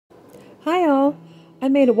Hi all! I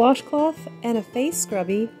made a washcloth and a face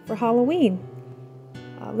scrubby for Halloween.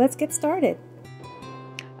 Let's get started.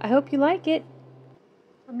 I hope you like it.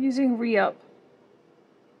 I'm using Re-Up.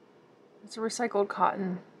 It's a recycled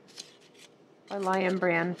cotton by Lion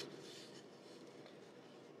brand.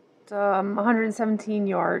 It's 117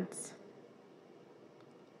 yards.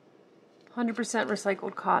 100%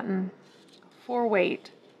 recycled cotton. 4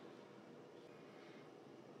 weight.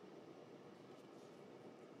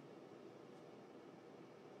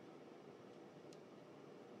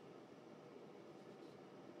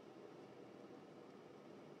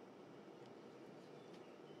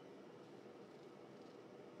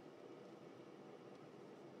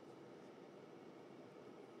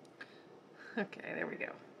 Okay, there we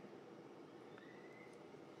go.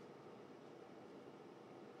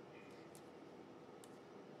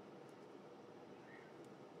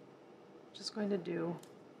 Just going to do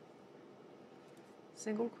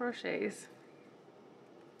single crochets.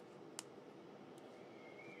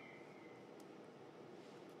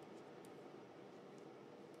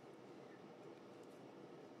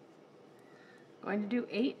 Going to do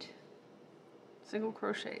 8 single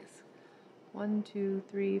crochets. 1, 2,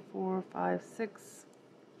 3, 4, 5, 6,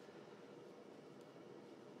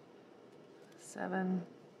 7,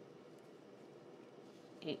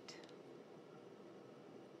 8.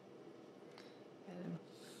 And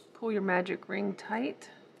pull your magic ring tight.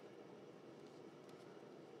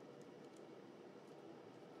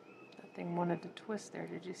 That thing wanted to twist there.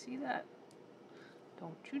 Did you see that?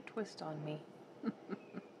 Don't you twist on me.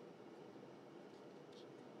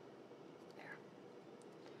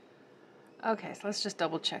 Okay, so let's just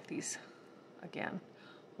double check these again.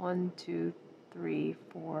 1, 2, 3,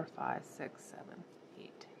 4, 5, 6, 7,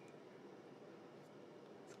 8.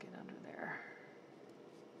 Let's get under there.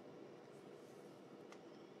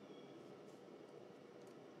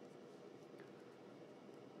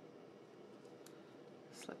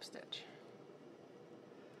 Slip stitch.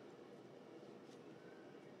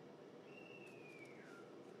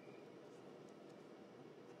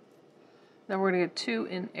 Now we're going to get 2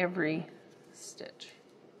 in every stitch.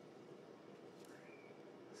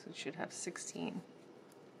 So it should have 16.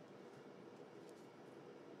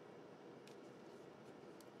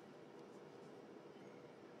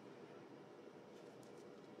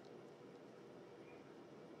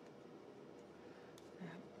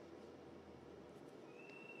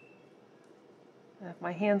 And if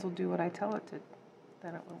my hands will do what I tell it to,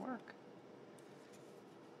 then it will work.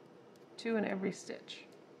 2 in every stitch.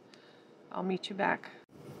 I'll meet you back.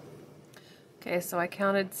 Okay, so I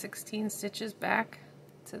counted 16 stitches back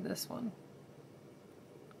to this one.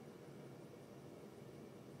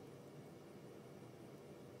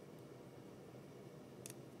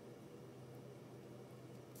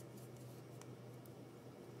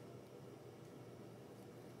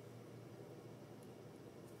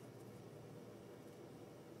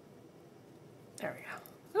 There we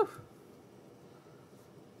go. Whew.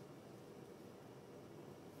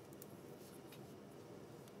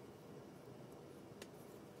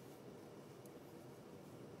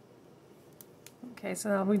 Okay, so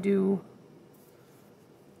now we do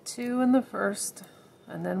 2 in the first,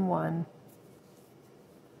 and then 1,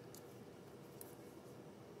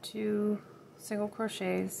 2 single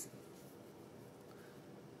crochets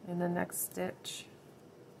in the next stitch,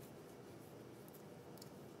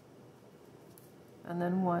 and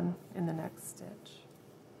then 1 in the next stitch.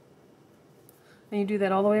 And you do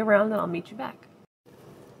that all the way around, and I'll meet you back.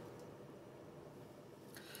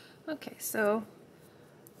 Okay, so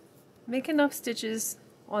make enough stitches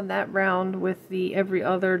on that round with the every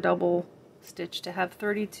other double stitch to have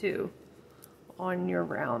 32 on your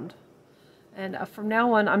round. And from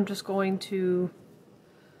now on, I'm just going to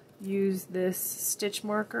use this stitch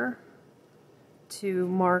marker to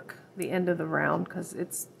mark the end of the round because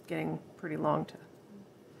it's getting pretty long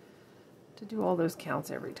to do all those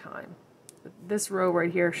counts every time. But this row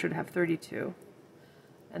right here should have 32.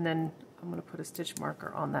 And then I'm going to put a stitch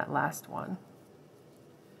marker on that last one.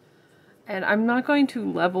 And I'm not going to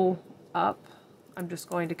level up, I'm just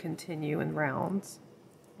going to continue in rounds.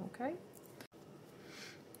 Okay?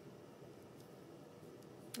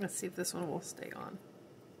 Let's see if this one will stay on.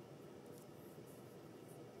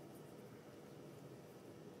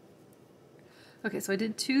 Okay, so I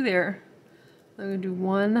did 2 there. I'm going to do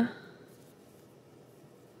 1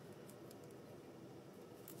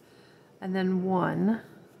 and then 1.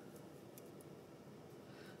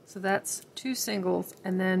 So that's 2 singles,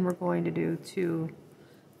 and then we're going to do 2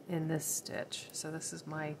 in this stitch. So this is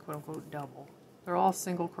my quote-unquote double. They're all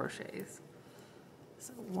single crochets.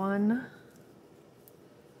 So 1,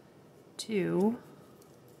 2,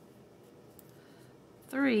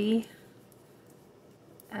 3,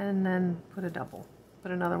 and then put a double.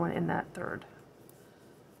 Put another one in that third.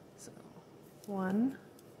 So 1,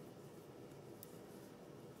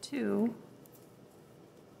 2,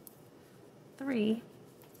 3,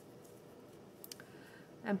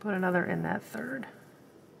 and put another in that third.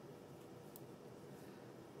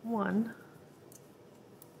 1,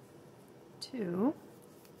 2,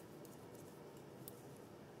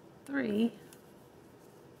 3,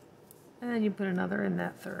 and then you put another in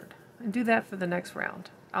that third. And do that for the next round.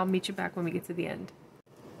 I'll meet you back when we get to the end.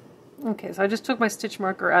 Okay, so I just took my stitch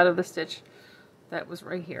marker out of the stitch that was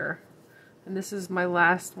right here. And this is my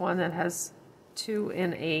last one that has 2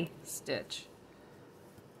 in a stitch.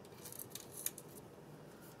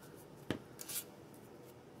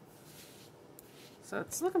 So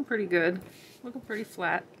it's looking pretty good, looking pretty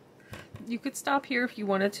flat. You could stop here if you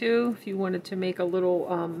wanted to make a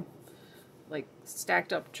little like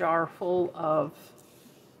stacked up jar full of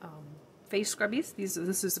face scrubbies.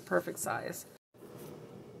 This is the perfect size.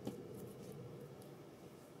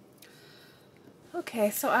 Okay,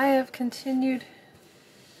 so I have continued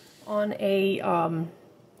on a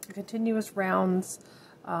continuous rounds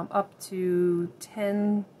up to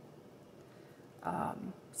 10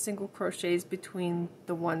 single crochets between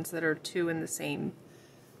the ones that are 2 in the same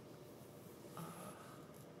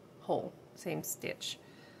hole, same stitch.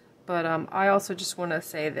 But I also just want to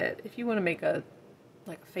say that if you want to make a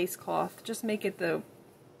face cloth, just make it the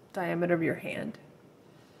diameter of your hand.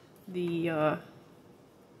 The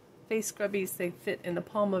face scrubbies, they fit in the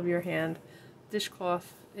palm of your hand.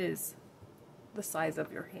 Dishcloth is the size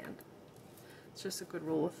of your hand. It's just a good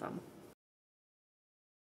rule of thumb.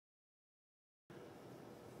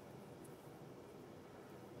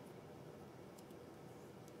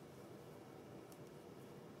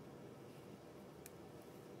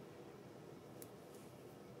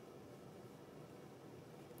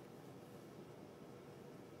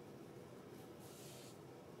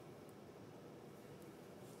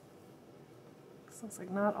 Looks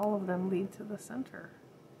like not all of them lead to the center.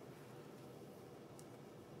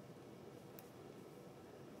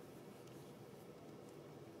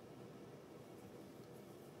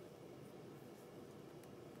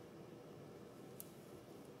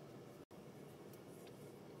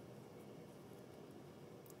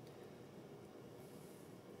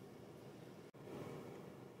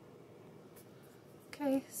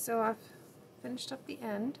 Okay, so I've finished up the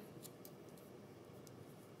end.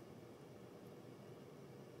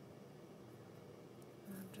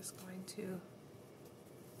 Just going to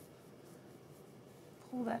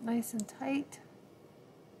pull that nice and tight,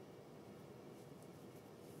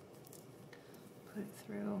 put it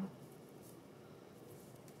through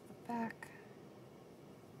the back,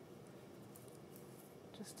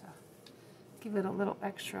 just to give it a little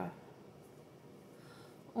extra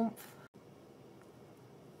oomph.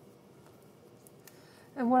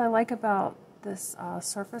 And what I like about this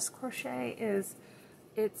surface crochet is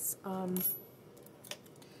it's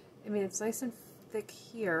it's nice and thick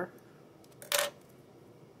here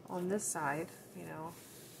on this side,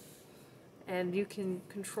 and you can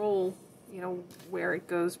control, where it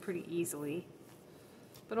goes pretty easily.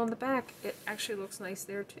 But on the back, it actually looks nice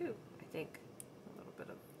there too, I think. A little bit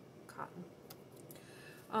of cotton.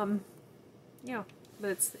 Yeah,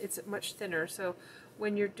 but it's much thinner. So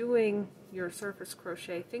when you're doing your surface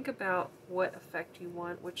crochet, think about what effect you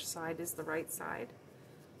want, which side is the right side.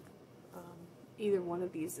 Either one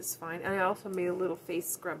of these is fine. And I also made a little face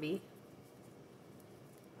scrubby.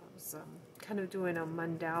 I was kind of doing a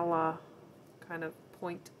mandala kind of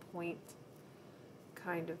point-to-point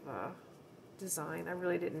kind of design. I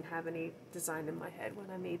really didn't have any design in my head when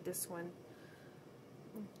I made this one.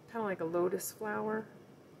 Kind of like a lotus flower.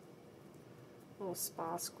 A little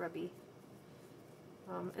spa scrubby.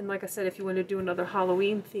 And like I said, if you want to do another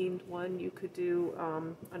Halloween themed one, you could do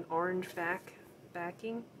an orange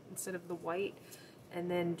backing instead of the white,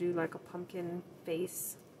 and then do like a pumpkin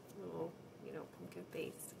face, little, pumpkin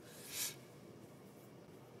face.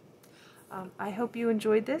 I hope you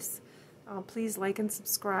enjoyed this. Please like and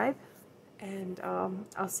subscribe, and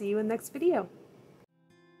I'll see you in the next video.